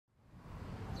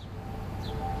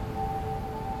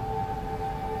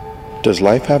Does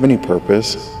life have any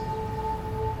purpose?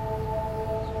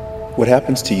 What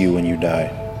happens to you when you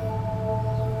die?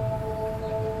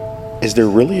 Is there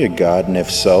really a God, and if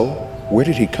so, where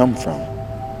did he come from?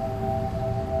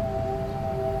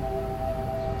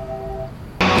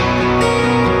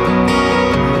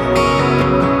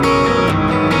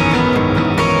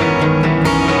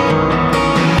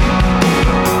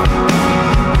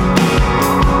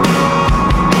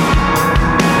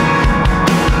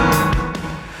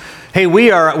 Hey,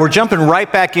 we're jumping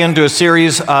right back into a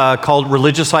series called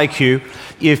Religious IQ.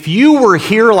 If you were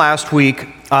here last week,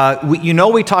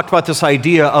 we talked about this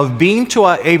idea of being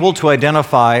able to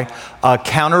identify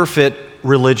counterfeit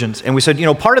religions. And we said,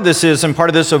 part of this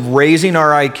of raising our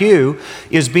IQ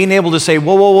is being able to say,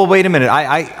 whoa, wait a minute.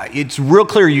 It's real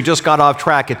clear you just got off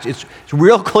track. It's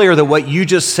real clear that what you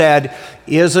just said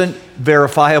isn't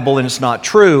verifiable and it's not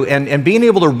true. And being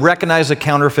able to recognize a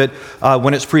counterfeit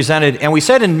when it's presented. And we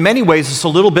said in many ways it's a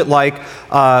little bit like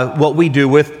what we do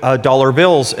with dollar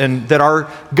bills, and that our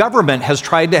government has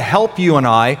tried to help you and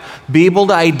I be able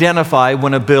to identify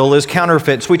when a bill is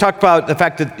counterfeit. So we talked about the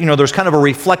fact that there's kind of a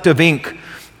reflective ink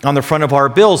on the front of our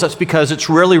bills. That's because it's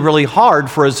really, really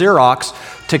hard for a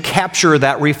Xerox to capture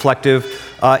that reflective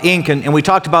ink. And we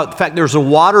talked about the fact there's a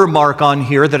watermark on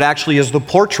here that actually is the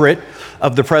portrait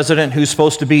of the president who's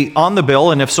supposed to be on the bill.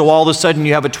 And if so, all of a sudden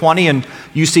you have a 20 and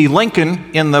you see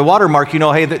Lincoln in the watermark,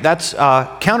 hey, that's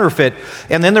counterfeit.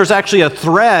 And then there's actually a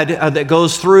thread that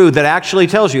goes through that actually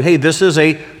tells you, hey, this is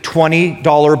a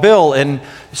 $20 bill. And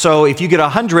so if you get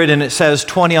 100 and it says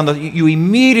 20 on you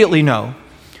immediately know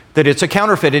that it's a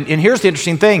counterfeit. And here's the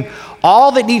interesting thing.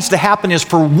 All that needs to happen is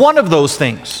for one of those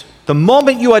things. The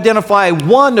moment you identify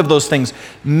one of those things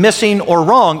missing or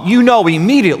wrong, you know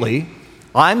immediately,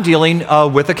 I'm dealing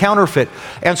with a counterfeit.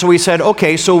 And so we said,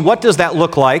 okay, so what does that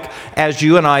look like as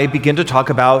you and I begin to talk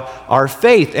about our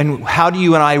faith? And how do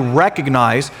you and I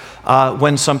recognize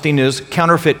when something is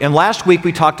counterfeit? And last week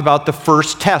we talked about the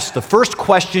first test, the first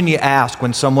question you ask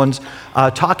when someone's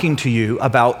talking to you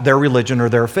about their religion or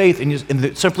their faith. And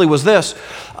it simply was this: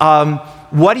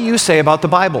 what do you say about the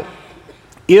Bible?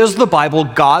 Is the Bible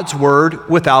God's word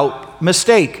without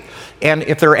mistake? And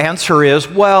if their answer is,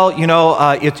 well,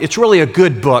 it's really a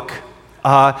good book.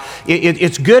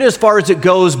 It's good as far as it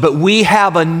goes, but we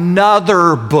have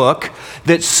another book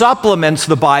that supplements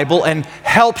the Bible and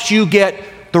helps you get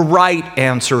the right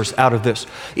answers out of this.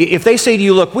 If they say to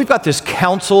you, look, we've got this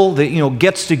council that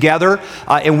gets together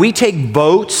and we take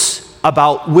votes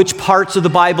about which parts of the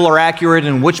Bible are accurate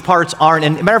and which parts aren't.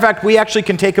 And matter of fact, we actually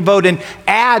can take a vote and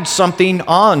add something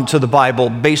on to the Bible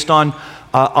based on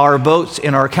our votes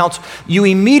in our council. You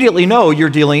immediately know you're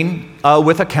dealing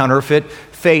with a counterfeit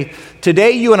faith.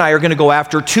 Today, you and I are going to go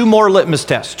after two more litmus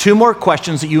tests, two more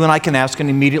questions that you and I can ask and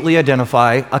immediately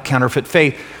identify a counterfeit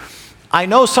faith. I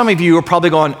know some of you are probably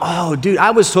going, oh, dude,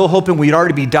 I was so hoping we'd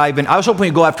already be diving. I was hoping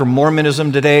we'd go after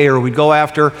Mormonism today, or we'd go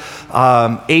after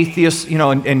atheists,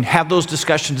 and have those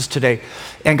discussions today.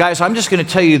 And guys, I'm just going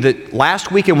to tell you that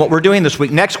last week and what we're doing this week,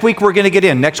 next week we're going to get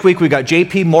in. Next week we got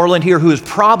J.P. Moreland here, who is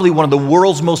probably one of the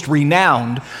world's most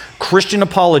renowned Christian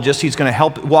apologists. He's going to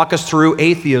help walk us through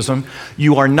atheism.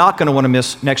 You are not going to want to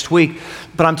miss next week.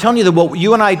 But I'm telling you that what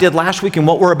you and I did last week and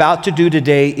what we're about to do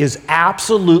today is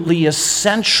absolutely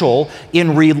essential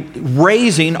in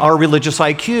raising our religious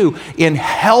IQ, in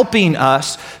helping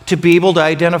us to be able to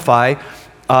identify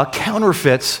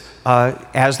counterfeits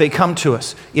as they come to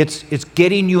us. It's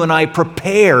getting you and I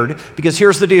prepared, because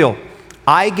here's the deal.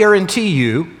 I guarantee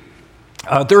you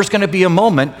there's going to be a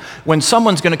moment when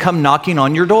someone's going to come knocking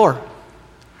on your door.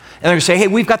 And they're going to say, hey,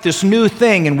 we've got this new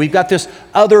thing and we've got this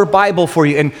other Bible for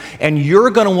you. And you're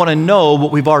going to want to know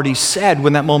what we've already said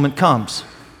when that moment comes.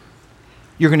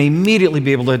 You're going to immediately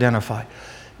be able to identify.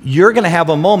 You're going to have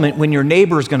a moment when your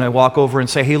neighbor is going to walk over and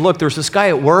say, hey, look, there's this guy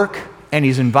at work and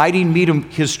he's inviting me to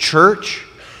his church.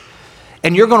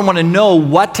 And you're going to want to know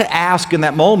what to ask in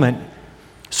that moment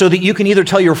so that you can either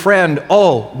tell your friend,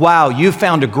 oh, wow, you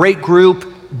found a great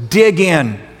group, dig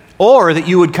in. Or that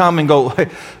you would come and go,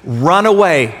 run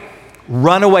away.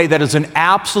 Run away. That is an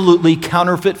absolutely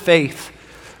counterfeit faith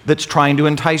that's trying to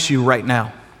entice you right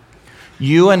now.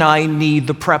 You and I need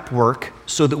the prep work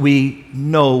so that we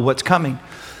know what's coming.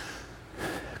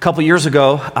 A couple years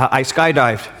ago, I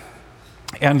skydived.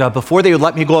 And before they would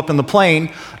let me go up in the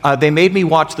plane, they made me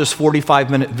watch this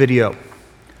 45-minute video.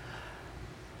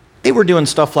 They were doing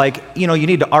stuff like, you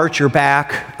need to arch your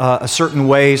back a certain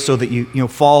way so that you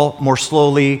fall more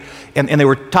slowly. And they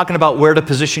were talking about where to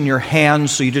position your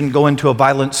hands so you didn't go into a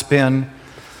violent spin.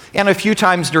 And a few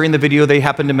times during the video, they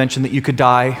happened to mention that you could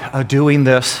die doing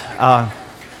this.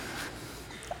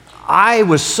 I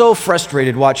was so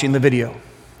frustrated watching the video,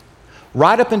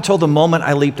 right up until the moment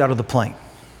I leaped out of the plane.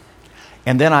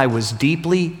 And then I was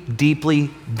deeply, deeply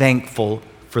thankful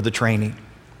for the training.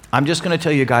 I'm just going to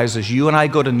tell you guys, as you and I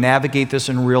go to navigate this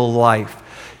in real life,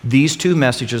 these two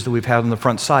messages that we've had on the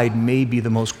front side may be the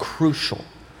most crucial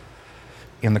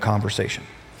in the conversation.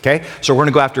 Okay, so we're going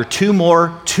to go after two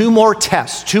more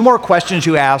tests, two more questions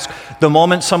you ask the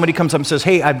moment somebody comes up and says,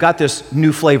 hey, I've got this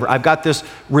new flavor. I've got this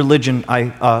religion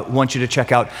I want you to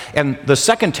check out. And the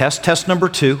second test number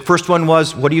 2, first one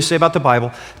was, what do you say about the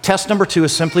Bible? Test number 2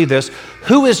 is simply this: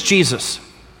 who is Jesus?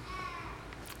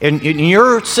 In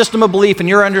your system of belief, in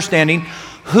your understanding,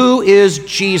 who is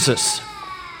Jesus?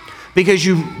 Because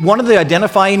one of the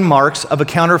identifying marks of a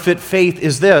counterfeit faith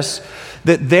is this,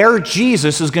 that their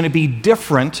Jesus is going to be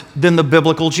different than the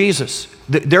biblical Jesus.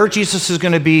 Their Jesus is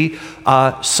going to be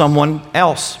someone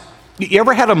else. You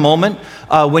ever had a moment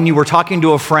when you were talking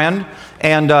to a friend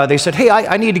and they said, hey,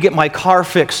 I need to get my car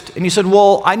fixed. And you said,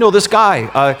 well, I know this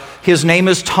guy. His name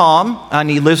is Tom, and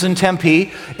he lives in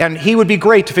Tempe, and he would be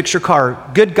great to fix your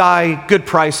car. Good guy, good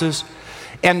prices.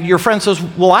 And your friend says,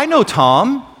 well, I know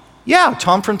Tom. Yeah,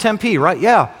 Tom from Tempe, right?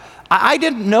 Yeah. I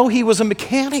didn't know he was a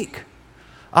mechanic.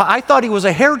 I thought he was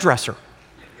a hairdresser.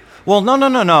 Well,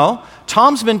 no.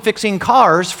 Tom's been fixing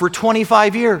cars for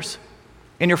 25 years.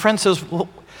 And your friend says, well,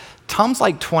 Tom's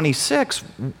like 26.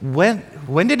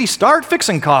 When did he start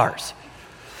fixing cars?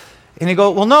 And you go,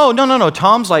 well, no.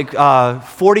 Tom's like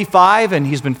 45, and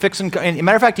he's been fixing cars. And as a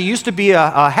matter of fact, he used to be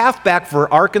a halfback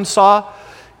for Arkansas.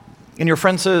 And your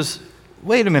friend says,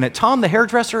 wait a minute, Tom the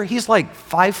hairdresser, he's like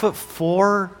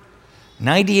 5'4",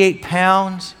 98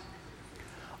 pounds.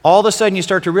 All of a sudden you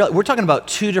start to realize, we're talking about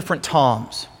two different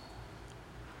Toms.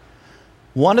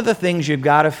 One of the things you've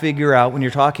got to figure out when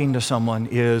you're talking to someone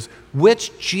is,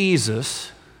 which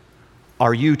Jesus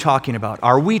are you talking about?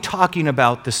 Are we talking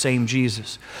about the same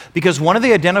Jesus? Because one of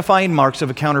the identifying marks of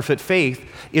a counterfeit faith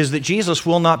is that Jesus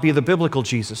will not be the biblical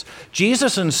Jesus.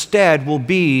 Jesus instead will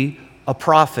be a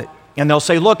prophet. And they'll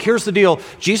say, look, here's the deal.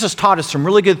 Jesus taught us some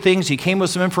really good things. He came with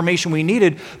some information we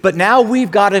needed, but now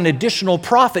we've got an additional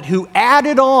prophet who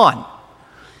added on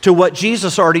to what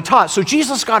Jesus already taught. So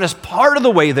Jesus got us part of the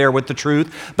way there with the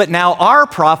truth, but now our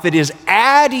prophet is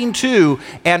adding to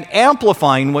and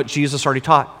amplifying what Jesus already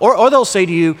taught. Or they'll say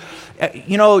to you,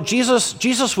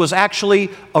 Jesus was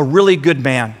actually a really good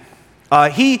man.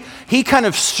 He kind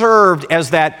of served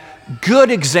as that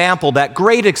good example, that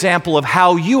great example of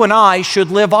how you and I should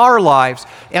live our lives.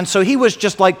 And so he was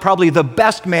just like probably the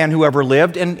best man who ever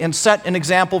lived and set an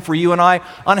example for you and I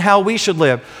on how we should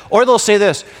live. Or they'll say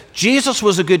this: Jesus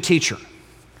was a good teacher.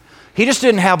 He just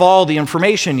didn't have all the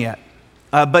information yet,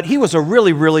 but he was a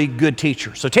really, really good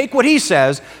teacher. So take what he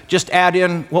says, just add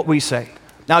in what we say.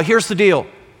 Now here's the deal.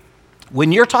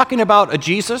 When you're talking about a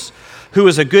Jesus who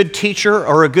is a good teacher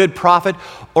or a good prophet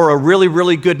or a really,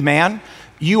 really good man,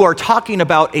 you are talking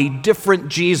about a different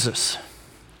Jesus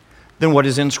than what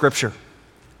is in Scripture.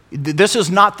 This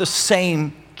is not the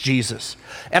same Jesus.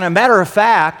 And a matter of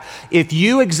fact, if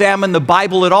you examine the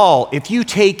Bible at all, if you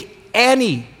take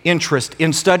any interest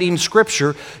in studying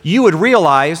Scripture, you would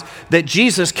realize that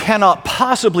Jesus cannot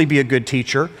possibly be a good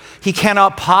teacher. He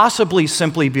cannot possibly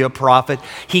simply be a prophet.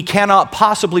 He cannot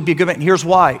possibly be a good man. Here's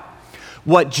why.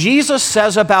 What Jesus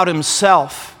says about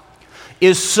himself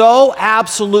is so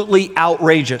absolutely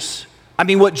outrageous. I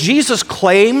mean, what Jesus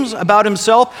claims about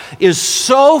himself is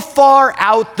so far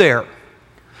out there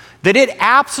that it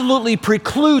absolutely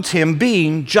precludes him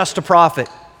being just a prophet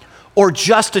or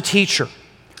just a teacher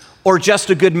or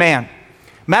just a good man.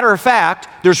 Matter of fact,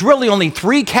 there's really only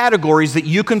 3 categories that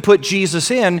you can put Jesus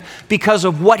in because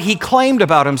of what he claimed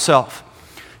about himself.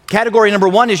 Category number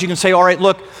 1 is you can say, all right,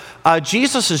 look,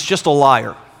 Jesus is just a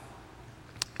liar.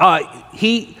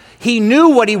 He knew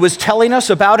what he was telling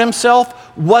us about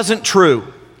himself wasn't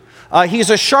true. He's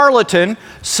a charlatan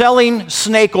selling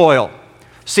snake oil.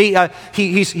 See,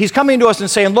 he's coming to us and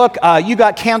saying, look, you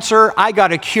got cancer, I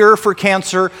got a cure for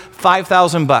cancer,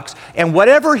 $5,000. And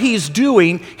whatever he's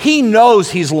doing, he knows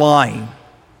he's lying.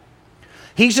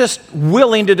 He's just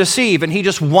willing to deceive, and he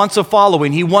just wants a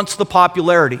following. He wants the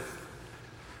popularity.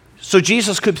 So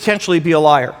Jesus could potentially be a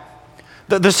liar.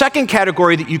 The second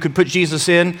category that you could put Jesus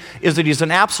in is that he's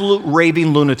an absolute raving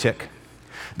lunatic.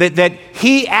 That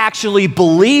he actually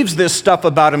believes this stuff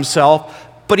about himself,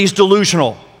 but he's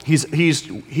delusional. He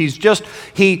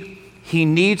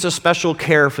needs a special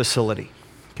care facility.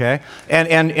 Okay?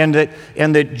 And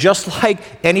that just like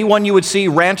anyone you would see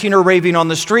ranting or raving on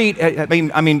the street,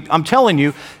 I mean, I'm telling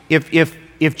you,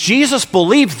 if Jesus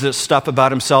believes this stuff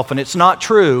about himself and it's not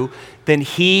true, then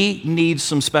he needs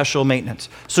some special maintenance.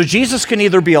 So Jesus can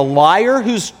either be a liar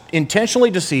who's intentionally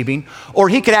deceiving, or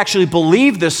he could actually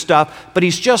believe this stuff, but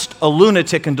he's just a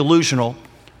lunatic and delusional.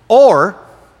 Or,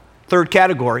 third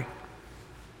category,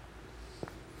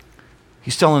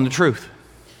 he's telling the truth.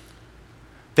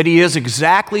 That he is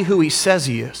exactly who he says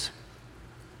he is,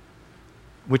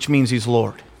 which means he's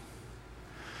Lord.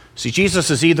 See,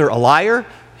 Jesus is either a liar,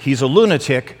 he's a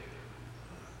lunatic,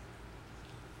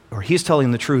 or he's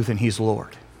telling the truth and he's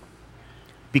Lord.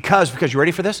 Because you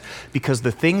ready for this? Because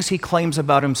the things he claims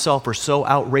about himself are so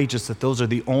outrageous that those are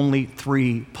the only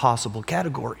three possible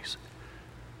categories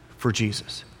for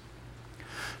Jesus.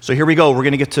 So here we go. We're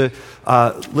going to get to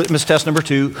litmus test number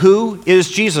 2. Who is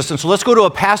Jesus? And so let's go to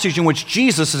a passage in which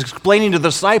Jesus is explaining to the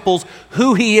disciples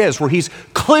who he is, where he's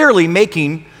clearly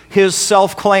making his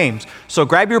self-claims. So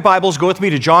grab your Bibles, go with me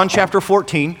to John chapter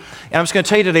 14. And I'm just going to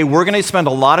tell you today, we're going to spend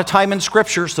a lot of time in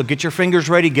Scripture, so get your fingers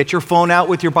ready, get your phone out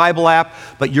with your Bible app.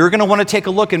 But you're going to want to take a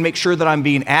look and make sure that I'm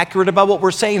being accurate about what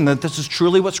we're saying, that this is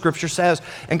truly what Scripture says.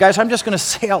 And guys, I'm just going to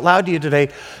say out loud to you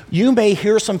today, you may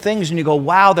hear some things and you go,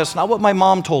 wow, that's not what my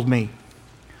mom told me.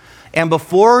 And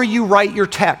before you write your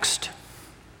text,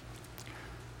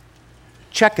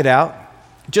 check it out.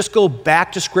 Just go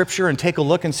back to Scripture and take a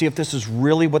look and see if this is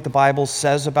really what the Bible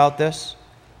says about this.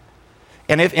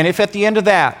 And if at the end of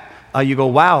that, you go,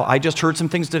 wow, I just heard some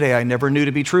things today I never knew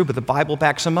to be true, but the Bible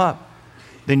backs them up,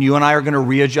 then you and I are going to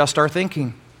readjust our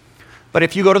thinking. But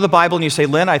if you go to the Bible and you say,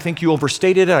 Lynn, I think you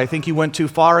overstated it, I think you went too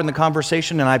far in the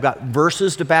conversation, and I've got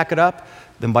verses to back it up,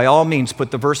 then by all means, put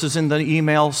the verses in the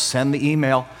email, send the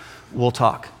email, we'll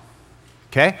talk.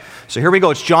 Okay? So here we go.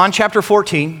 It's John chapter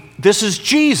 14. This is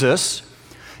Jesus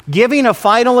giving a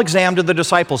final exam to the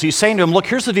disciples. He's saying to them, look,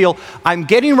 here's the deal. I'm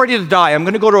getting ready to die. I'm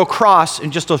going to go to a cross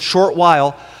in just a short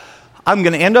while. I'm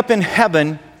going to end up in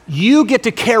heaven. You get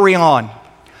to carry on.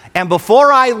 And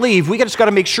before I leave, we just got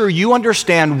to make sure you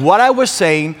understand what I was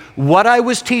saying, what I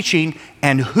was teaching,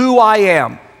 and who I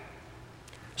am.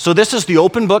 So this is the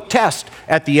open book test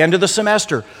at the end of the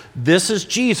semester. This is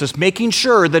Jesus making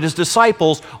sure that his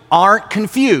disciples aren't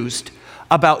confused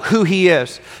about who he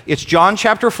is. It's John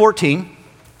chapter 14.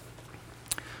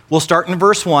 We'll start in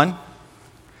verse 1.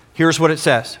 Here's what it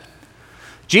says.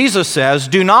 Jesus says,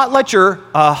 do not let your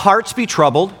hearts be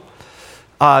troubled.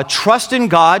 Trust in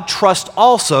God, trust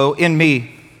also in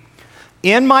me.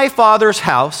 In my Father's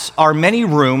house are many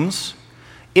rooms.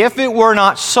 If it were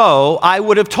not so, I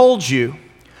would have told you.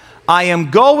 I am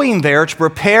going there to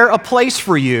prepare a place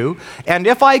for you, and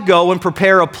if I go and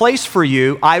prepare a place for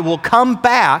you, I will come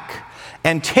back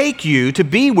and take you to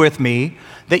be with me,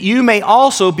 that you may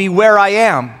also be where I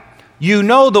am. You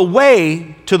know the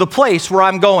way to the place where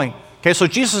I'm going. Okay, so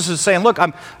Jesus is saying, look,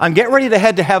 I'm getting ready to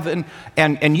head to heaven,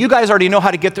 and you guys already know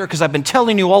how to get there because I've been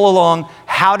telling you all along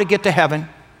how to get to heaven.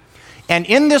 And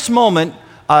in this moment,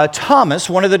 Thomas,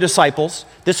 one of the disciples,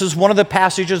 this is one of the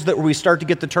passages that we start to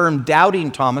get the term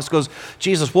doubting Thomas, goes,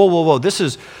 Jesus, whoa, this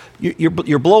is,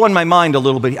 you're blowing my mind a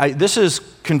little bit. This is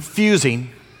confusing.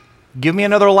 Give me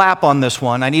another lap on this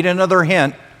one. I need another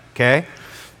hint, okay?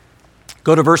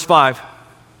 Go to verse 5.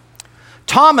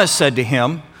 Thomas said to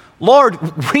him,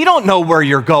 Lord, we don't know where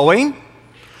you're going,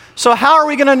 so how are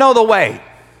we going to know the way?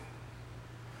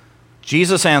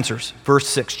 Jesus answers, verse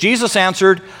 6. Jesus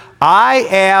answered, I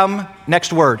am,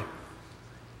 next word,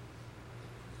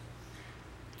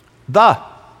 the.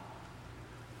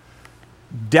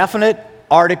 Definite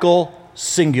article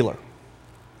singular.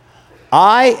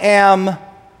 I am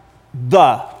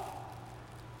the.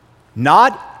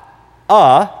 Not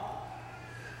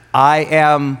I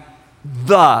am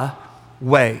the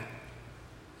way.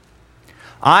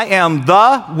 I am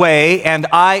the way and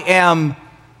I am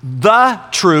the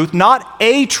truth, not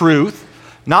a truth,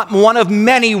 not one of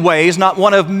many ways, not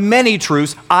one of many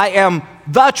truths. I am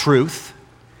the truth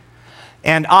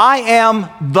and I am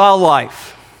the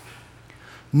life.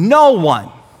 No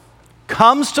one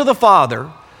comes to the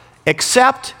Father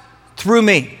except through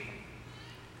me.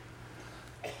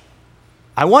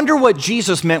 I wonder what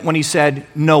Jesus meant when he said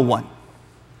no one.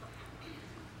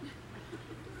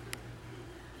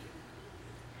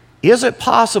 Is it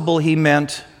possible he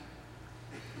meant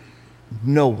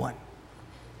no one?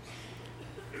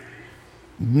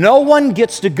 No one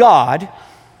gets to God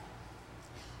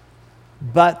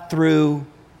but through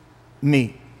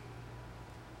me.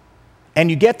 And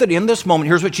you get that in this moment.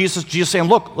 Here's what Jesus is saying.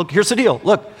 Look, here's the deal.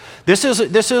 Look, this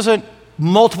isn't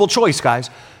multiple choice, guys.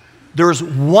 There's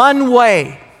one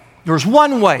way to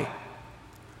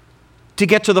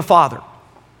get to the Father.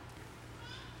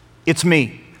 It's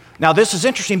me. Now, this is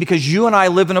interesting because you and I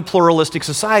live in a pluralistic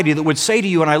society that would say to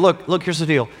you and I, look, here's the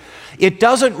deal. It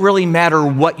doesn't really matter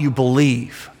what you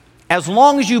believe, as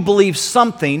long as you believe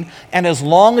something and as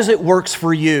long as it works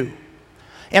for you.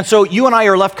 And so you and I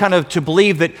are left kind of to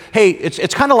believe that, hey,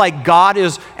 it's kind of like God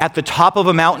is at the top of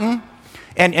a mountain,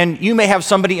 and you may have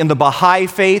somebody in the Baha'i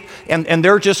faith, and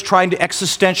they're just trying to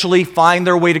existentially find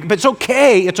their way to, but it's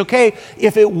okay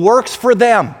if it works for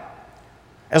them.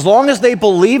 As long as they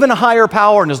believe in a higher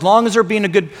power and as long as they're being a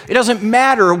good, it doesn't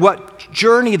matter what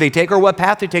journey they take or what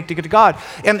path they take to get to God.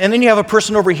 And then you have a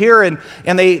person over here and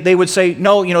they would say,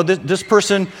 no, this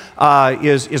person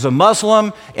is a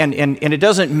Muslim and it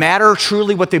doesn't matter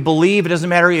truly what they believe. It doesn't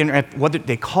matter whether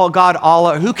they call God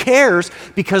Allah. Who cares?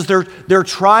 Because they're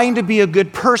trying to be a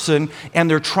good person and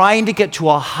they're trying to get to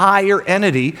a higher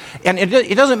entity. And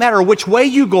it doesn't matter which way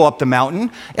you go up the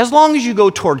mountain as long as you go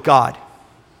toward God.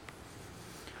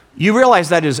 You realize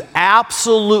that is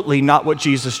absolutely not what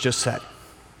Jesus just said.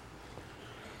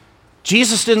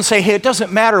 Jesus didn't say, hey, it doesn't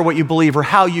matter what you believe or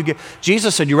how you get.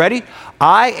 Jesus said, you ready?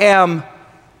 I am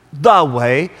the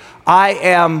way, I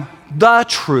am the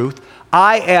truth,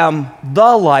 I am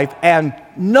the life, and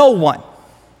no one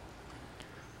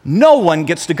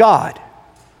gets to God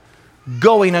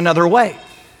going another way.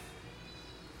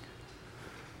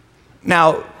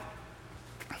 Now,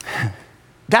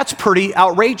 that's pretty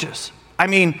outrageous. I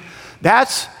mean,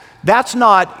 that's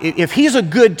not, if he's a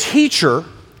good teacher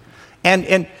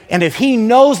and if he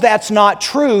knows that's not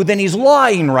true, then he's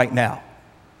lying right now.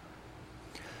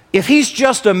 If he's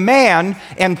just a man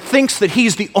and thinks that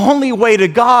he's the only way to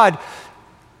God,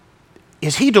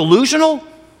 is he delusional?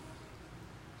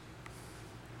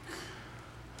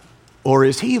 Or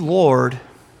is he Lord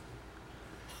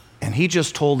and he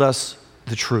just told us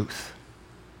the truth?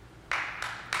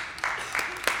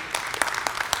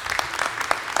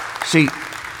 See,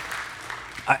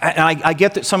 I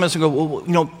get that some of us go,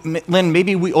 well, Lynn,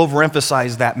 maybe we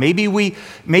overemphasize that.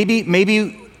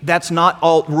 Maybe that's not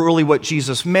all really what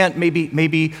Jesus meant.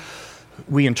 Maybe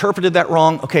we interpreted that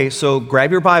wrong. Okay, so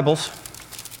grab your Bibles.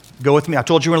 Go with me. I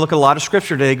told you we're going to look at a lot of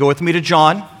scripture today. Go with me to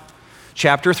John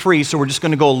chapter 3. So we're just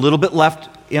going to go a little bit left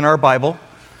in our Bible.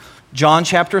 John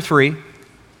chapter 3.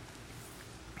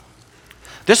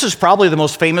 This is probably the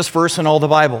most famous verse in all the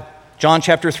Bible. John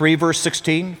chapter 3, verse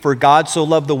 16, for God so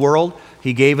loved the world,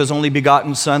 he gave his only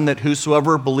begotten Son, that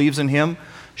whosoever believes in him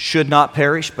should not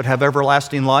perish, but have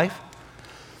everlasting life.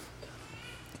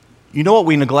 You know what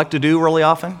we neglect to do really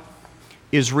often?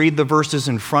 Is read the verses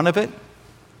in front of it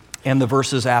and the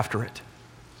verses after it.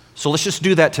 So let's just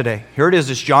do that today. Here it is.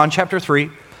 It's John chapter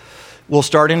 3. We'll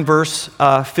start in verse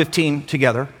 15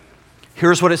 together.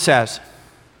 Here's what it says.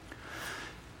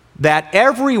 That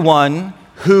everyone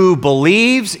who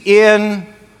believes in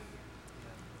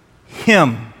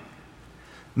him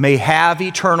may have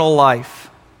eternal life.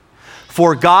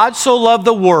 For God so loved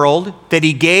the world that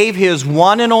he gave his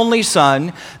one and only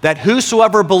Son, that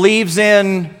whosoever believes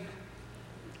in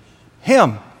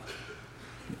him,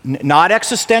 not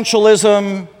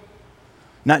existentialism,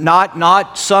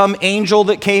 not some angel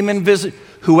that came and visited,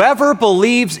 whoever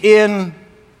believes in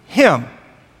him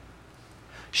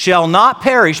shall not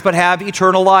perish but have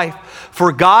eternal life.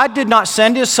 For God did not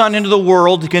send his Son into the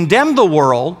world to condemn the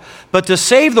world, but to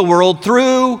save the world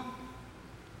through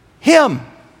him.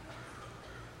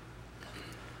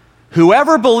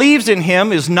 Whoever believes in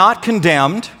him is not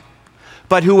condemned,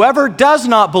 but whoever does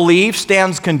not believe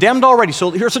stands condemned already.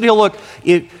 So here's the deal. Look,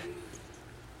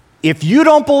 if you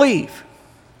don't believe,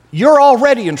 you're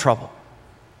already in trouble.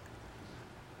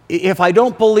 If I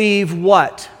don't believe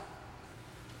what?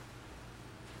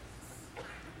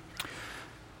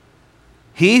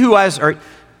 He who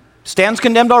stands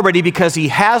condemned already because he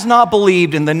has not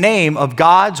believed in the name of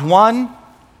God's one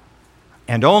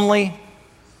and only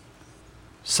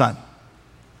Son.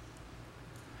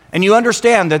 And you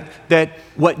understand that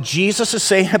what Jesus is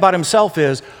saying about himself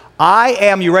is, I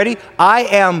am, you ready? I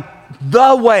am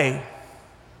the way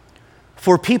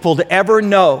for people to ever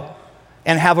know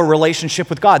and have a relationship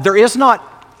with God. There is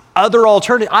not other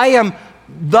alternative. I am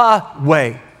the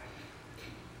way.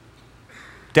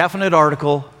 Definite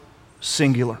article,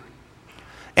 singular.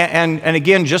 And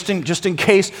again, just in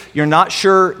case you're not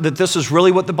sure that this is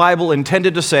really what the Bible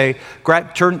intended to say,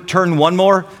 turn one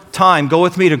more time. Go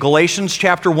with me to Galatians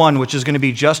chapter 1, which is going to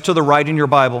be just to the right in your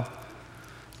Bible.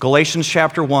 Galatians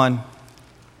chapter 1.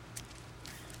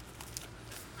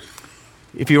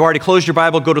 If you already closed your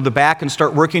Bible, go to the back and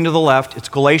start working to the left. It's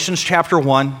Galatians chapter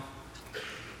 1,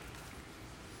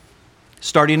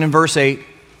 starting in verse 8.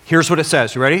 Here's what it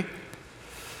says. You ready?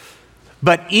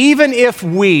 But even if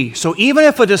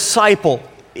a disciple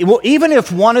even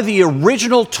if one of the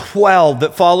original 12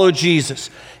 that followed Jesus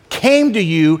came to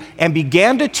you and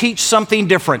began to teach something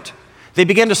different, they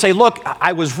began to say, look,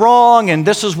 I was wrong and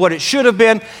this is what it should have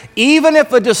been. Even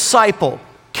if a disciple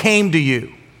came to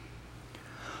you,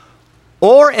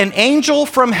 or an angel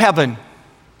from heaven.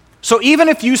 So even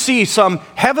if you see some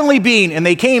heavenly being and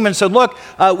they came and said, look,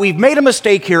 we've made a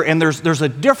mistake here and there's a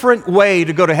different way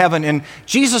to go to heaven, and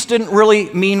Jesus didn't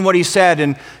really mean what he said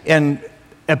and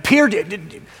appeared,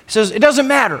 he says, it doesn't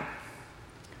matter.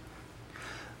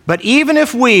 But even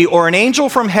if we or an angel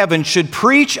from heaven should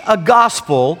preach a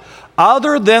gospel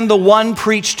other than the one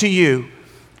preached to you,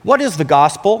 what is the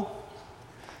gospel?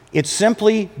 It's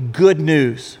simply good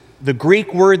news. The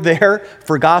Greek word there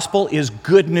for gospel is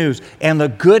good news. And the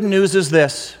good news is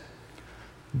this: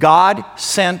 God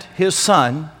sent his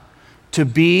Son to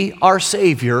be our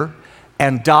Savior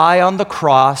and die on the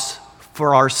cross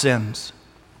for our sins.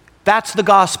 That's the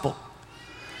gospel.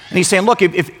 And he's saying, look,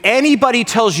 if anybody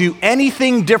tells you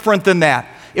anything different than that,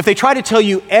 if they try to tell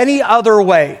you any other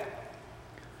way,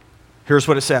 here's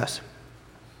what it says.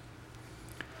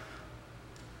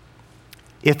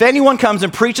 If anyone comes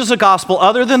and preaches a gospel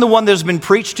other than the one that has been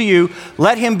preached to you,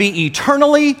 let him be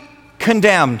eternally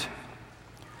condemned.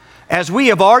 As we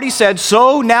have already said,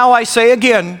 so now I say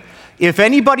again, if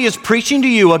anybody is preaching to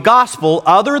you a gospel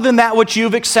other than that which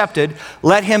you've accepted,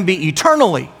 let him be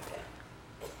eternally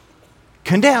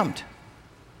condemned.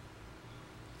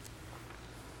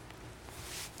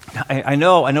 I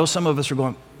know some of us are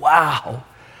going, wow,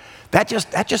 that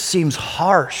just seems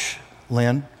harsh,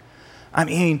 Lynn. I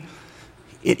mean,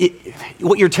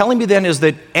 what you're telling me then is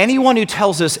that anyone who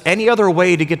tells us any other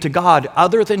way to get to God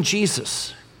other than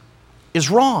Jesus is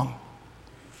wrong.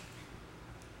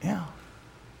 Yeah.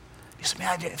 You say,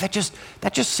 man,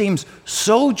 that just seems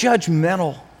so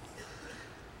judgmental.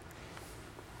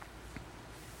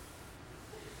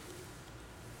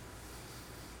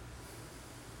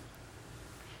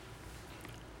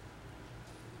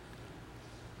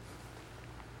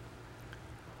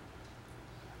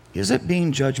 Is it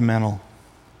being judgmental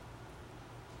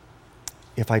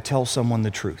if I tell someone the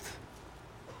truth?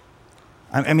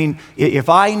 I mean, if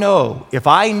I know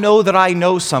that I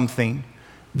know something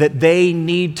that they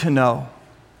need to know,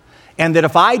 and that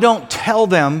if I don't tell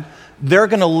them, they're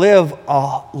going to live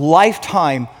a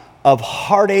lifetime of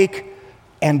heartache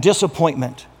and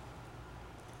disappointment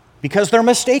because they're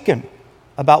mistaken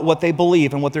about what they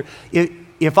believe and what they're...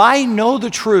 If I know the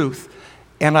truth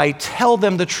and I tell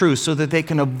them the truth so that they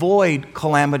can avoid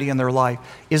calamity in their life,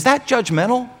 is that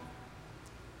judgmental?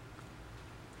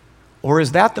 Or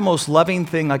is that the most loving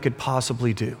thing I could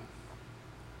possibly do?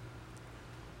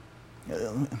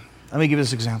 Let me give you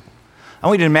this example. I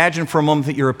want you to imagine for a moment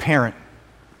that you're a parent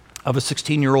of a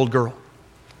 16-year-old girl,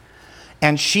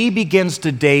 and she begins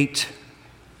to date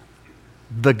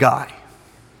the guy.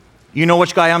 You know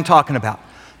which guy I'm talking about.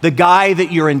 The guy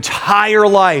that your entire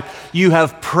life you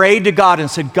have prayed to God and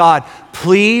said, God,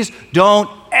 please don't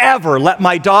ever let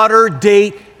my daughter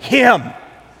date him.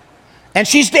 And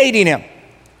she's dating him.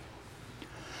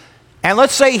 And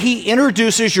let's say he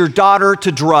introduces your daughter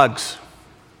to drugs.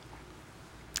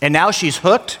 And now she's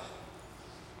hooked.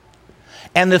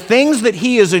 And the things that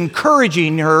he is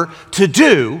encouraging her to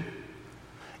do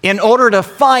in order to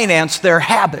finance their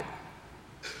habit.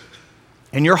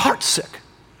 And your heart's sick.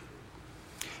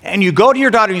 And you go to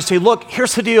your daughter and you say, look,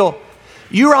 here's the deal.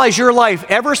 You realize your life,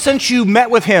 ever since you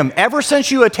met with him, ever since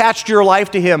you attached your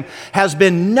life to him, has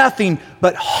been nothing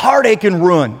but heartache and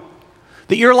ruin.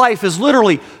 That your life is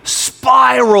literally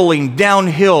spiraling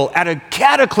downhill at a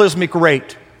cataclysmic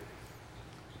rate.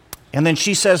 And then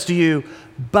she says to you,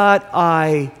 but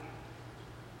I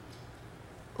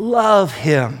love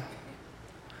him.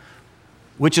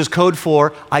 Which is code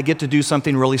for, I get to do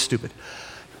something really stupid.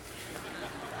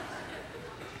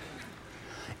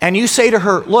 And you say to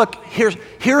her, look,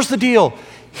 here's the deal.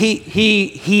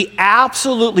 He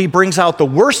absolutely brings out the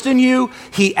worst in you.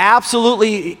 He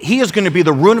is going to be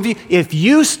the ruin of you. If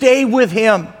you stay with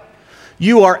him,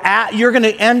 you're going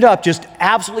to end up just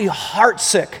absolutely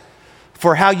heartsick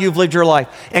for how you've lived your life.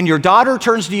 And your daughter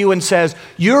turns to you and says,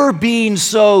 you're being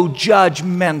so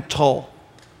judgmental.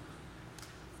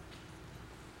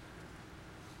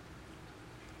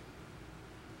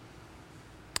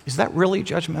 Is that really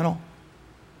judgmental?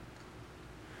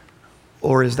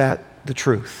 Or is that the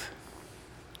truth?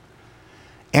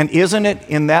 And isn't it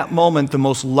in that moment the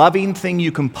most loving thing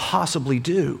you can possibly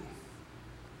do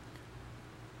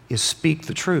is speak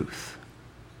the truth?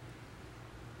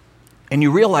 And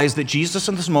you realize that Jesus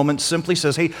in this moment simply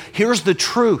says, hey, here's the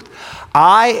truth.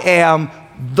 I am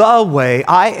the way,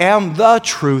 I am the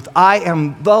truth, I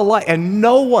am the light. And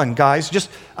no one, guys,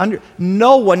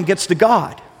 no one gets to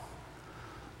God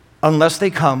unless they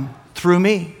come through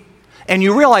me. And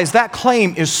you realize that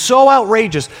claim is so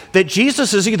outrageous that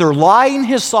Jesus is either lying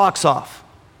his socks off,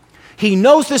 he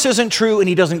knows this isn't true and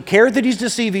he doesn't care that he's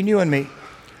deceiving you and me,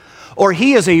 or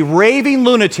he is a raving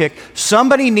lunatic.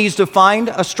 Somebody needs to find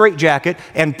a straitjacket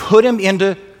and put him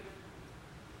into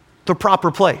the proper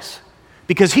place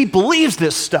because he believes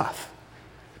this stuff.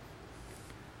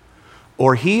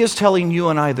 Or he is telling you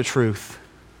and I the truth,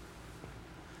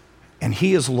 and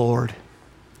he is Lord,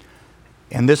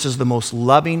 and this is the most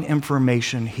loving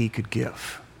information he could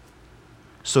give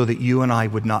so that you and I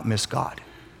would not miss God.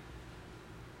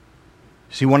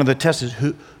 See, one of the tests is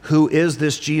who is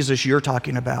this Jesus you're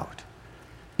talking about?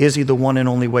 Is he the one and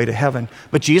only way to heaven?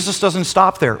 But Jesus doesn't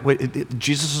stop there.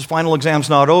 Jesus' final exam's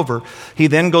not over. He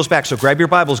then goes back. So grab your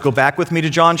Bibles, go back with me to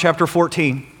John chapter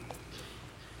 14.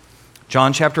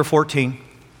 John chapter 14.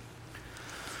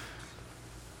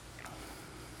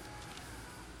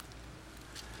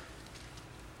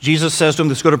 Jesus says to him,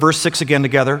 let's go to verse 6 again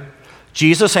together.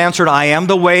 Jesus answered, I am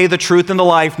the way, the truth, and the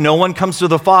life. No one comes to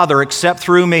the Father except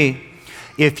through me.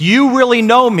 If you really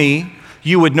know me,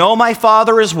 you would know my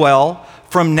Father as well.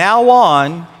 From now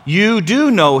on, you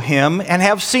do know him and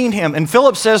have seen him. And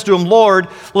Philip says to him, Lord,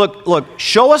 look,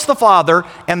 show us the Father,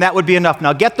 and that would be enough.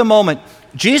 Now get the moment.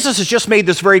 Jesus has just made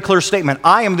this very clear statement.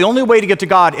 I am the only way to get to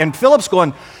God. And Philip's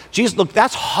going, Jesus, look,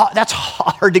 that's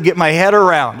hard to get my head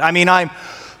around. I mean,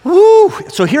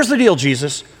 So here's the deal,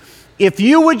 Jesus. If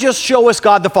you would just show us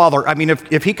God the Father, I mean,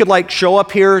 if he could show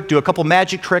up here, do a couple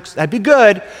magic tricks, that'd be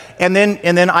good. And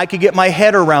then I could get my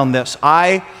head around this.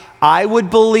 I would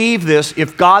believe this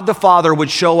if God the Father would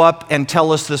show up and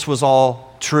tell us this was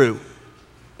all true.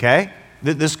 Okay?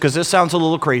 Because this sounds a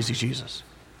little crazy, Jesus.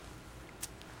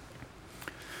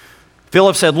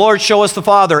 Philip said, Lord, show us the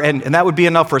Father, and that would be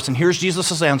enough for us. And here's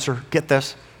Jesus' answer. Get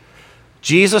this.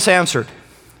 Jesus answered,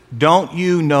 don't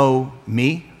you know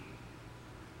me?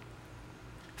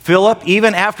 Philip,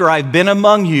 even after I've been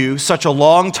among you such a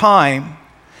long time,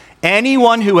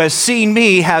 anyone who has seen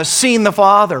me has seen the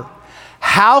Father.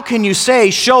 How can you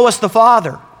say, show us the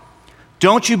Father?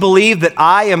 Don't you believe that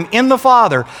I am in the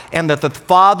Father and that the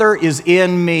Father is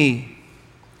in me?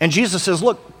 And Jesus says,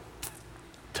 look,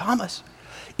 Thomas,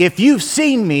 if you've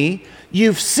seen me,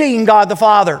 you've seen God the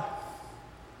Father.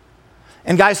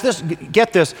 And guys,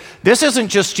 get this. This isn't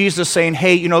just Jesus saying,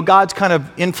 hey, God's kind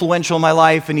of influential in my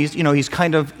life and he's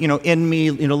kind of, in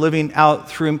me, living out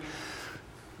through him.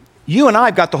 You and I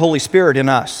have got the Holy Spirit in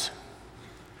us.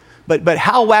 But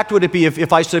how whacked would it be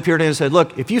if I stood up here and said,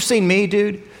 look, if you've seen me,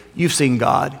 dude, you've seen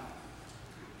God.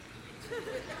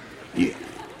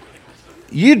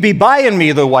 You'd be buying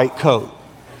me the white coat,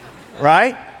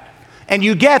 right? And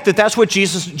you get that that's what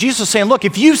Jesus is saying. Look,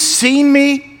 if you've seen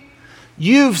me,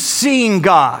 you've seen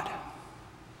God.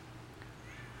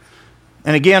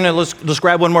 And again, let's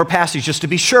grab one more passage just to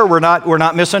be sure we're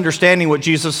not misunderstanding what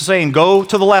Jesus is saying. Go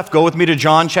to the left. Go with me to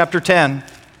John chapter 10.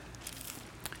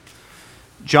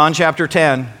 John chapter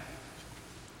 10,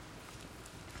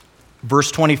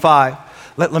 verse 25.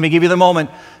 Let me give you the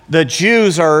moment. The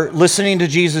Jews are listening to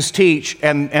Jesus teach,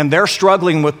 and they're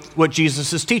struggling with what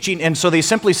Jesus is teaching. And so they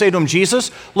simply say to him, Jesus,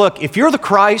 look, if you're the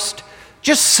Christ,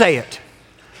 just say it.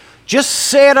 Just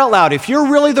say it out loud. If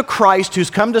you're really the Christ who's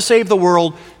come to save the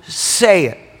world, say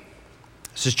it.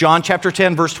 This is John chapter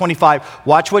 10, verse 25.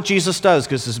 Watch what Jesus does,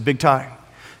 because this is big time.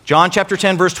 John chapter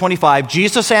 10, verse 25.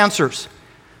 Jesus answers,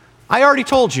 I already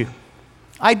told you.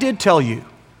 I did tell you.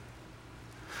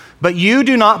 But you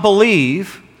do not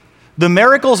believe. The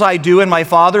miracles I do in my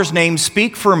Father's name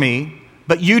speak for me,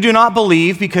 but you do not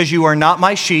believe because you are not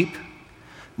my sheep.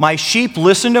 My sheep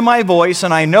listen to my voice,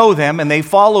 and I know them, and they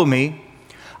follow me.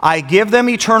 I give them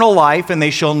eternal life, and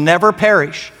they shall never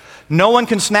perish. No one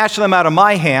can snatch them out of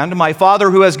my hand. My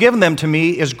Father who has given them to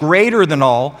me is greater than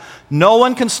all. No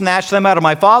one can snatch them out of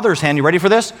my Father's hand. You ready for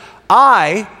this?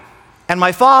 I and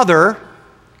my Father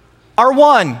are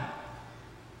one.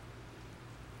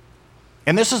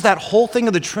 And this is that whole thing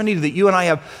of the Trinity that you and I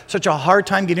have such a hard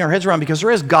time getting our heads around, because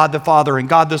there is God the Father and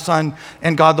God the Son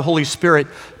and God the Holy Spirit.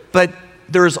 But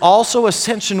there is also a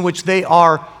sense in which they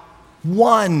are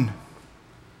one.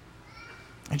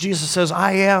 And Jesus says,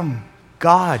 I am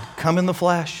God come in the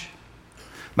flesh.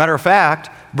 Matter of fact,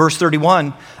 verse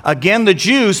 31, again the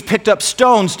Jews picked up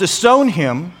stones to stone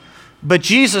him, but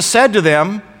Jesus said to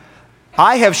them,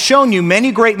 I have shown you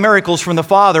many great miracles from the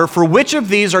Father. For which of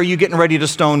these are you getting ready to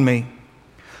stone me?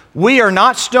 We are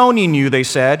not stoning you, they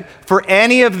said, for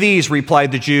any of these,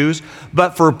 replied the Jews,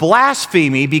 but for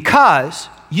blasphemy, because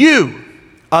you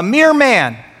a mere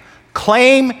man,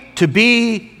 claim to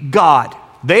be God.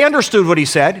 They understood what he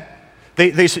said.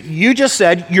 They said, you just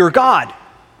said you're God.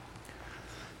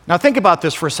 Now think about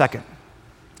this for a second.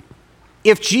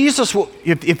 If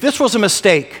this was a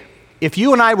mistake, if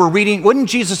you and I were reading, wouldn't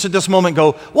Jesus at this moment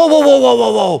go, whoa, whoa, whoa, whoa,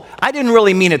 whoa, whoa, I didn't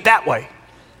really mean it that way.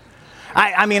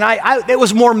 It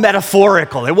was more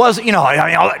metaphorical. It was,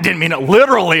 I didn't mean it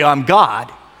literally, I'm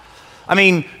God.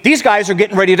 These guys are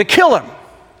getting ready to kill him.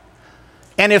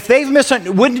 And if they've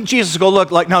misunderstood, wouldn't Jesus go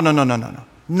look like, no.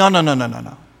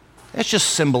 That's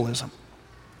just symbolism.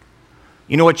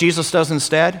 You know what Jesus does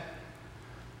instead?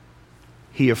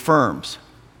 He affirms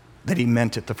that he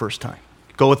meant it the first time.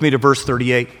 Go with me to verse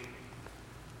 38.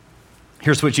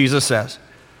 Here's what Jesus says.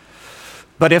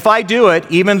 But if I do it,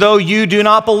 even though you do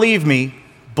not believe me,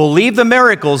 believe the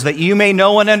miracles that you may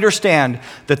know and understand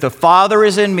that the Father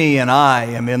is in me and I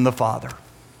am in the Father.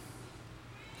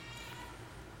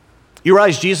 You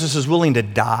realize Jesus is willing to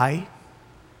die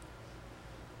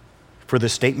for the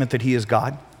statement that he is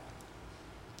God?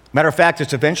 Matter of fact,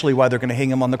 it's eventually why they're going to hang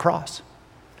him on the cross,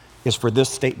 is for this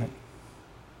statement.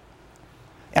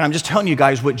 And I'm just telling you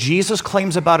guys, what Jesus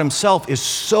claims about himself is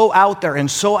so out there and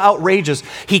so outrageous.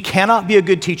 He cannot be a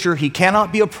good teacher. He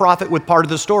cannot be a prophet with part of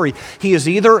the story. He is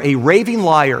either a raving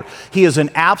liar, he is an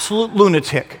absolute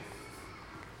lunatic,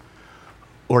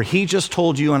 or he just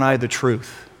told you and I the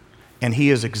truth, and he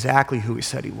is exactly who he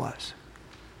said he was,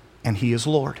 and he is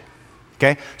Lord.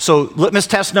 Okay? So litmus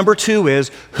test number 2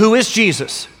 is, who is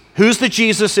Jesus? Who's the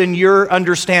Jesus in your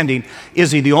understanding?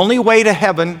 Is he the only way to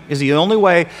heaven? Is he the only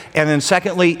way? And then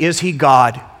secondly, is he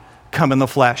God come in the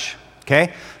flesh?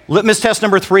 Okay? Litmus test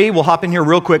number 3, we'll hop in here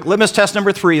real quick. Litmus test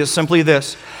number 3 is simply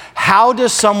this. How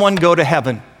does someone go to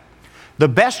heaven? The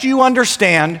best you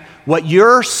understand what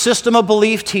your system of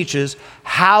belief teaches,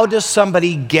 how does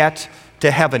somebody get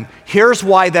to heaven? Here's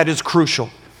why that is crucial.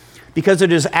 Because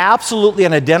it is absolutely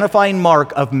an identifying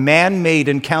mark of man-made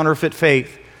and counterfeit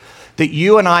faith that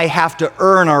you and I have to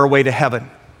earn our way to heaven.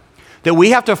 That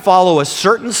we have to follow a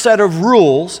certain set of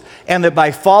rules, and that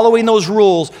by following those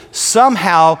rules,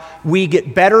 somehow we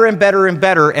get better and better and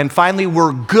better, and finally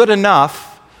we're good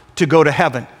enough to go to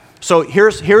heaven. So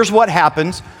here's what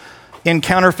happens in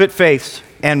counterfeit faiths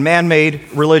and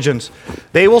man-made religions.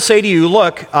 They will say to you,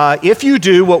 look, if you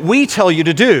do what we tell you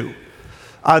to do,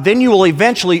 then you will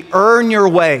eventually earn your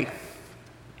way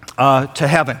to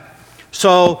heaven.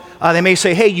 So they may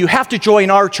say, hey, you have to join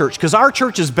our church because our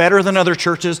church is better than other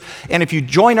churches. And if you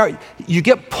join you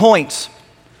get points.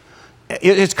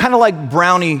 It's kind of like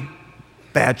brownie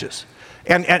badges.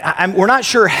 And we're not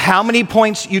sure how many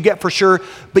points you get for sure,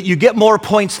 but you get more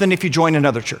points than if you join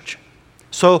another church.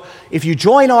 So if you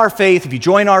join our faith, if you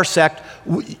join our sect,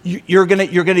 you're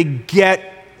gonna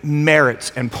get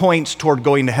merits and points toward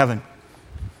going to heaven.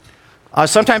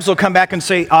 Sometimes they'll come back and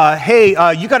say, hey,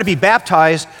 you got to be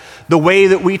baptized the way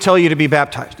that we tell you to be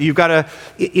baptized. You've got to,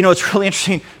 it's really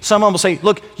interesting. Someone will say,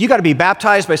 look, you got to be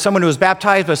baptized by someone who was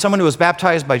baptized by someone who was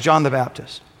baptized by John the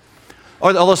Baptist.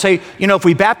 Or they'll say, if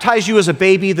we baptize you as a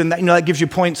baby, then that gives you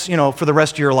points, for the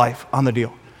rest of your life on the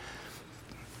deal.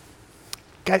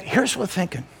 God, here's what I'm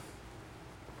thinking.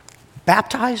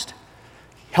 Baptized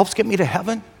helps get me to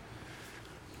heaven.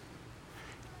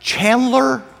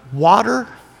 Chandler water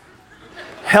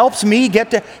helps me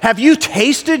get to, have you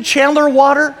tasted Chandler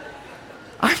water?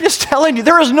 I'm just telling you,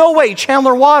 there is no way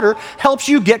Chandler water helps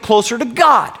you get closer to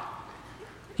God.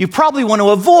 You probably want to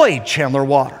avoid Chandler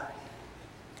water.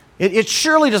 It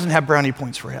surely doesn't have brownie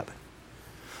points for heaven.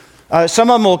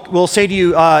 Some of them will say to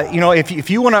you, if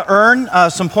you want to earn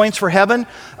some points for heaven,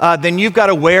 then you've got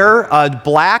to wear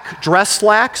black dress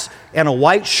slacks and a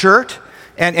white shirt,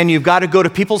 and you've got to go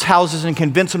to people's houses and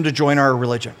convince them to join our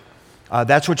religion.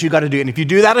 That's what you got to do. And if you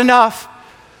do that enough,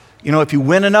 if you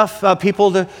win enough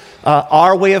people to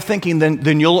our way of thinking,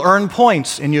 then you'll earn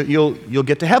points and you'll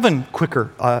get to heaven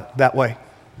quicker that way.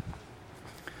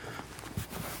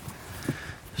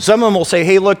 Some of them will say,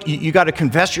 hey, look, you got to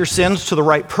confess your sins to the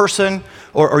right person,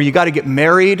 or you got to get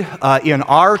married in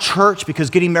our church,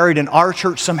 because getting married in our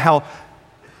church somehow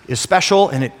is special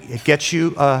and it gets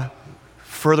you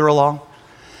further along.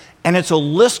 And it's a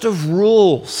list of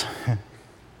rules.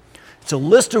 It's a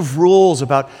list of rules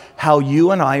about how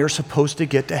you and I are supposed to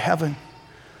get to heaven.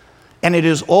 And it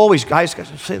is always, guys,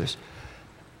 say this.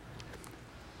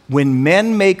 When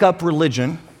men make up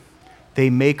religion, they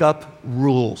make up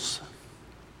rules.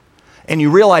 And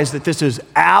you realize that this is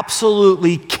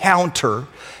absolutely counter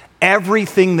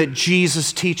everything that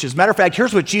Jesus teaches. Matter of fact,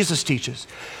 here's what Jesus teaches.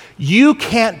 You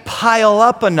can't pile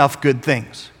up enough good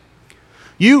things.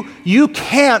 You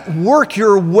can't work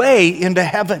your way into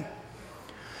heaven.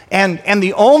 And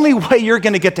the only way you're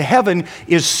going to get to heaven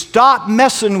is stop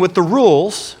messing with the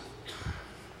rules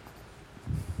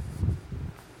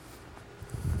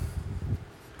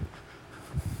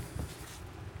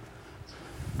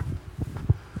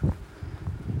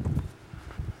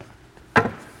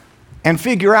and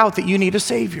figure out that you need a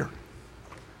Savior.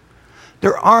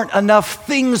 There aren't enough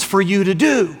things for you to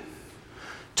do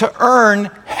to earn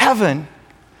heaven.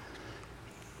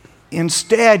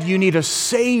 Instead, you need a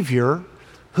Savior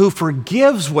who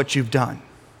forgives what you've done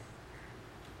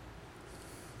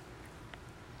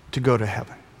to go to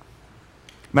heaven.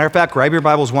 Matter of fact, grab your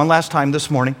Bibles one last time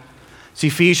this morning. It's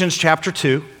Ephesians chapter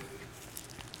 2.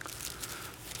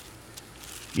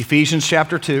 Ephesians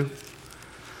chapter 2.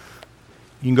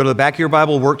 You can go to the back of your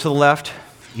Bible, work to the left.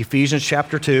 Ephesians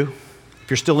chapter 2. If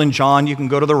you're still in John, you can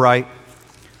go to the right.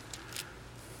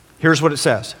 Here's what it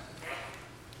says.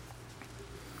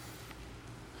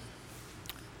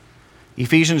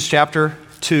 Ephesians chapter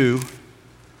 2,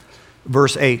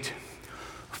 verse 8.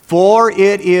 For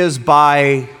it is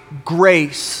by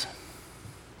grace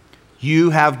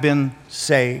you have been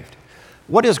saved.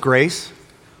 What is grace?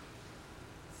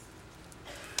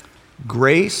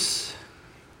 Grace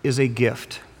is a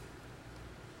gift.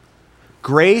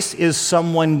 Grace is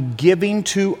someone giving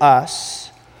to us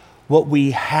what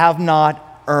we have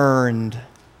not earned.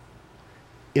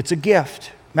 It's a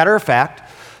gift. Matter of fact,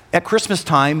 at Christmas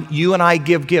time, you and I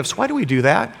give gifts. Why do we do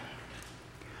that?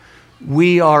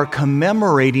 We are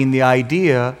commemorating the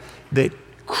idea that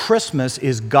Christmas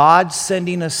is God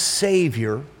sending a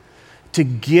Savior to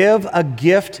give a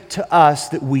gift to us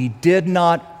that we did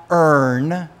not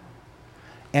earn.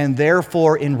 And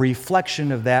therefore, in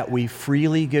reflection of that, we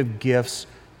freely give gifts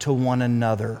to one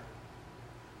another.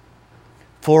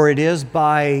 For it is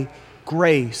by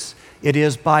grace, it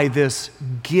is by this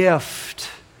gift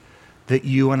that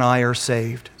you and I are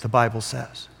saved, the Bible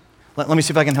says. Let me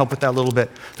see if I can help with that a little bit.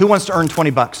 Who wants to earn 20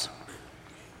 bucks?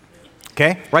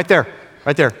 Okay, right there.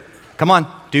 Come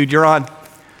on, dude, you're on.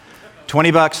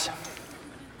 20 bucks.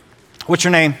 What's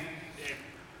your name?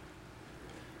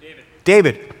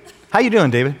 David. How you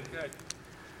doing, David? Good.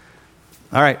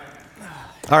 All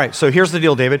right, so here's the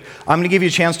deal, David. I'm going to give you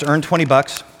a chance to earn 20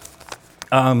 bucks.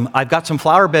 I've got some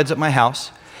flower beds at my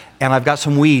house, and I've got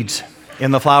some weeds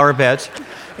in the flower beds.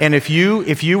 And if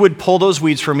you would pull those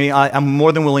weeds for me, I'm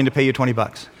more than willing to pay you 20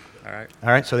 bucks. All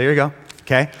right, so there you go.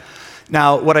 Okay.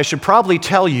 Now, what I should probably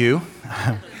tell you,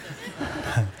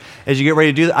 as you get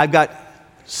ready to do that, I've got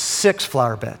 6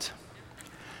 flower beds,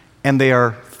 and they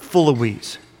are full of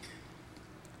weeds.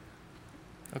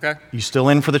 Okay. You still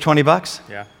in for the 20 bucks?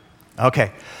 Yeah.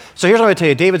 Okay. So here's what I tell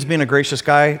you. David's being a gracious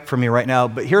guy for me right now,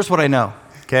 but here's what I know,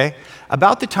 okay?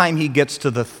 About the time he gets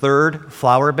to the 3rd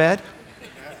flower bed,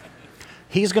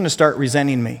 he's going to start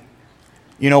resenting me.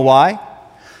 You know why?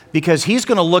 Because he's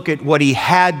going to look at what he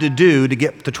had to do to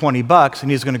get the 20 bucks,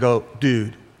 and he's going to go,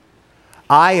 dude,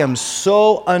 I am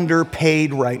so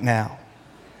underpaid right now.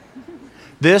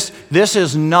 This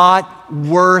is not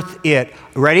worth it.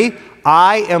 Ready?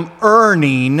 I am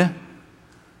earning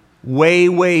way,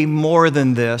 way more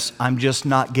than this. I'm just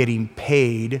not getting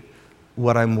paid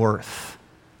what I'm worth.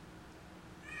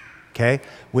 Okay?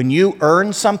 When you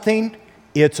earn something,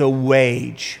 it's a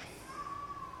wage.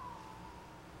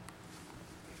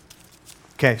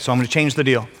 Okay, so I'm going to change the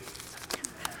deal.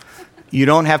 You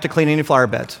don't have to clean any flower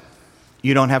beds.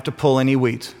 You don't have to pull any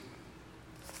weeds.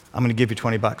 I'm going to give you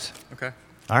 20 bucks. Okay.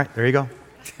 All right, there you go.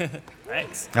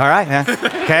 Thanks. All right, man.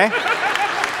 Okay?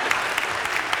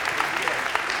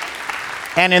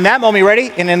 And in that moment, you ready?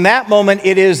 And in that moment,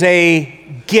 it is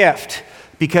a gift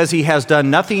because he has done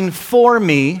nothing for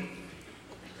me,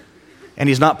 and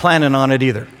he's not planning on it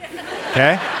either.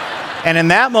 Okay? And in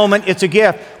that moment, it's a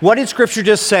gift. What did Scripture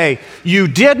just say? You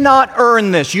did not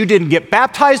earn this. You didn't get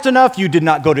baptized enough. You did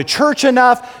not go to church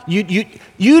enough. You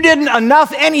didn't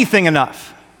anything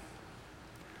enough.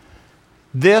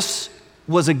 This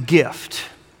was a gift.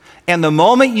 And the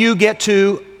moment you get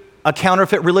to a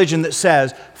counterfeit religion that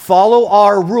says, follow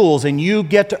our rules and you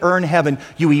get to earn heaven,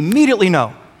 you immediately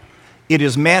know it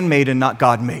is man-made and not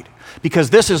God-made. Because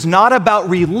this is not about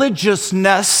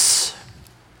religiousness.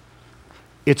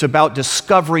 It's about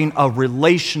discovering a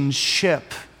relationship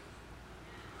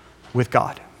with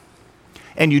God.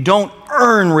 And you don't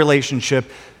earn relationship,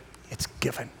 it's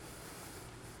given.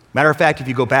 Matter of fact, if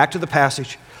you go back to the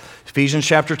passage, Ephesians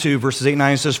chapter 2, verses 8 and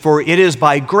 9, it says, for it is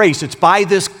by grace, it's by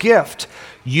this gift,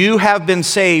 you have been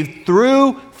saved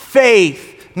through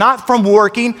faith, not from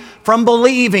working, from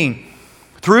believing,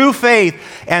 through faith.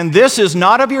 And this is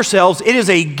not of yourselves, it is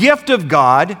a gift of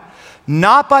God,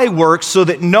 not by works, so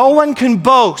that no one can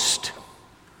boast.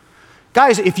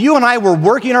 Guys, if you and I were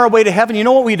working our way to heaven, you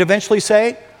know what we'd eventually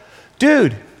say?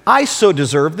 Dude, I so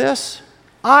deserve this.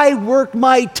 I worked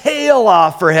my tail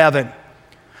off for heaven.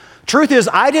 Truth is,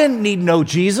 I didn't need no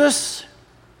Jesus.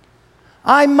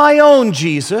 I'm my own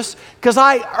Jesus because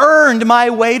I earned my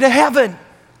way to heaven.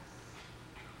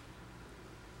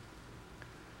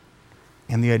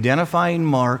 And the identifying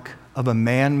mark of a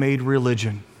man-made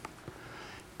religion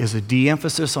is a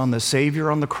de-emphasis on the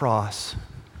Savior on the cross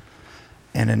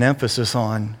and an emphasis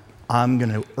on, I'm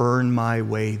going to earn my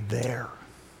way there.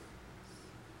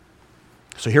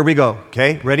 So here we go,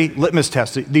 okay? Ready? Litmus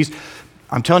test. These,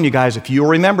 I'm telling you guys, if you'll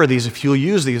remember these, if you'll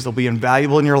use these, they'll be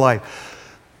invaluable in your life.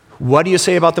 What do you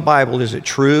say about the Bible? Is it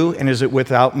true and is it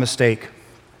without mistake?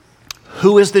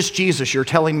 Who is this Jesus you're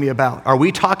telling me about? Are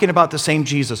we talking about the same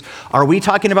Jesus? Are we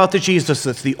talking about the Jesus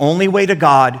that's the only way to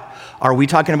God? Are we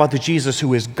talking about the Jesus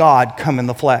who is God come in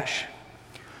the flesh?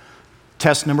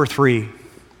 Test number 3.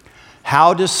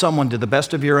 How does someone, to the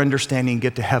best of your understanding,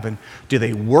 get to heaven? Do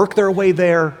they work their way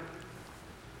there?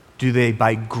 Do they,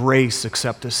 by grace,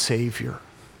 accept a Savior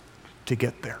to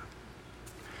get there?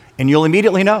 And you'll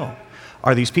immediately know,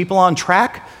 are these people on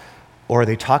track or are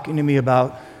they talking to me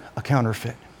about a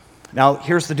counterfeit? Now,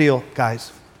 here's the deal,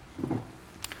 guys.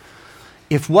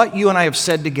 If what you and I have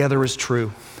said together is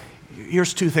true,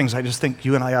 here's 2 things I just think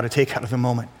you and I ought to take out of the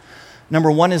moment. Number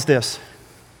 1 is this.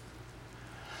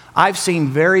 I've seen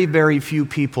very, very few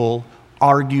people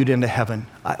argued into heaven.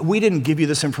 We didn't give you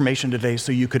this information today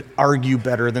so you could argue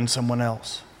better than someone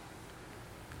else.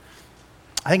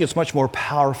 I think it's much more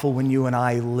powerful when you and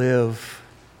I live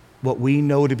what we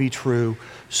know to be true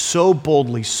so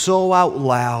boldly, so out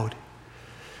loud,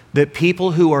 that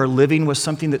people who are living with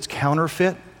something that's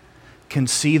counterfeit can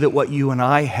see that what you and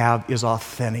I have is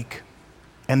authentic.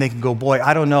 And they can go, boy,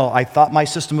 I don't know. I thought my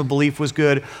system of belief was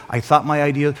good. I thought my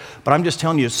idea, but I'm just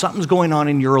telling you, something's going on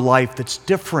in your life that's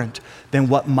different than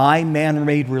what my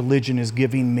man-made religion is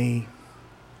giving me.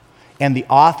 And the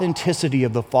authenticity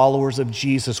of the followers of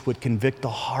Jesus would convict the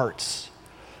hearts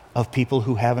of people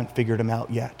who haven't figured him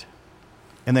out yet.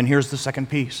 And then here's the second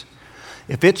piece.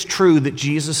 If it's true that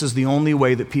Jesus is the only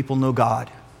way that people know God,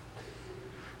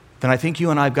 then I think you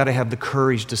and I have got to have the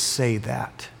courage to say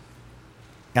that.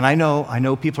 And I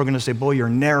know people are going to say, boy, you're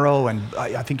narrow, and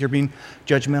I think you're being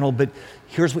judgmental, but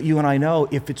here's what you and I know.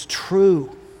 If it's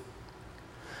true,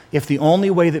 if the only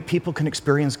way that people can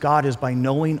experience God is by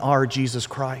knowing our Jesus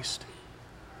Christ,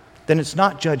 then it's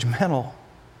not judgmental.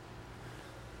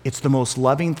 It's the most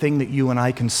loving thing that you and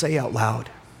I can say out loud,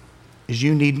 is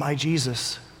you need my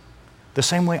Jesus, the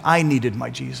same way I needed my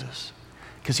Jesus,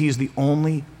 because he is the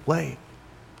only way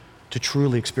to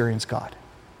truly experience God.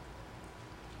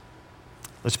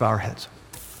 Let's bow our heads.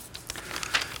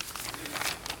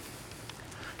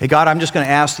 Hey, God, I'm just going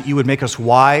to ask that you would make us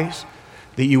wise,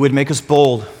 that you would make us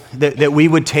bold, that we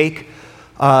would take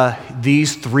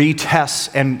these 3 tests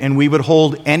and we would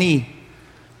hold any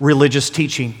religious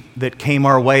teaching that came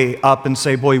our way up and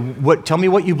say, boy, tell me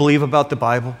what you believe about the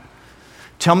Bible.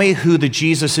 Tell me who the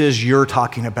Jesus is you're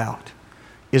talking about.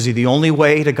 Is he the only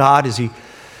way to God? Is he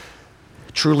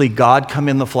truly God come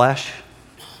in the flesh?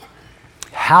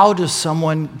 How does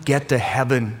someone get to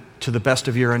heaven to the best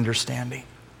of your understanding?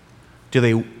 Do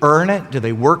they earn it? Do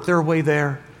they work their way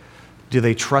there? Do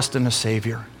they trust in a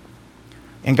Savior?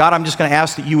 And God, I'm just going to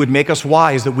ask that you would make us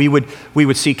wise, that we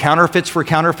would see counterfeits for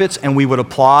counterfeits, and we would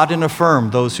applaud and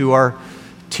affirm those who are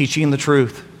teaching the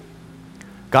truth.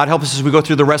 God, help us as we go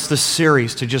through the rest of this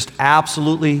series to just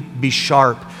absolutely be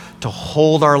sharp, to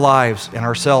hold our lives and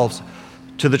ourselves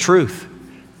to the truth.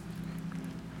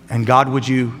 And God, would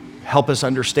you help us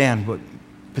understand what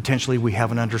potentially we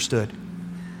haven't understood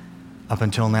up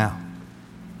until now.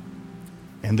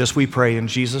 And this we pray in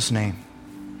Jesus' name,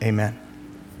 amen.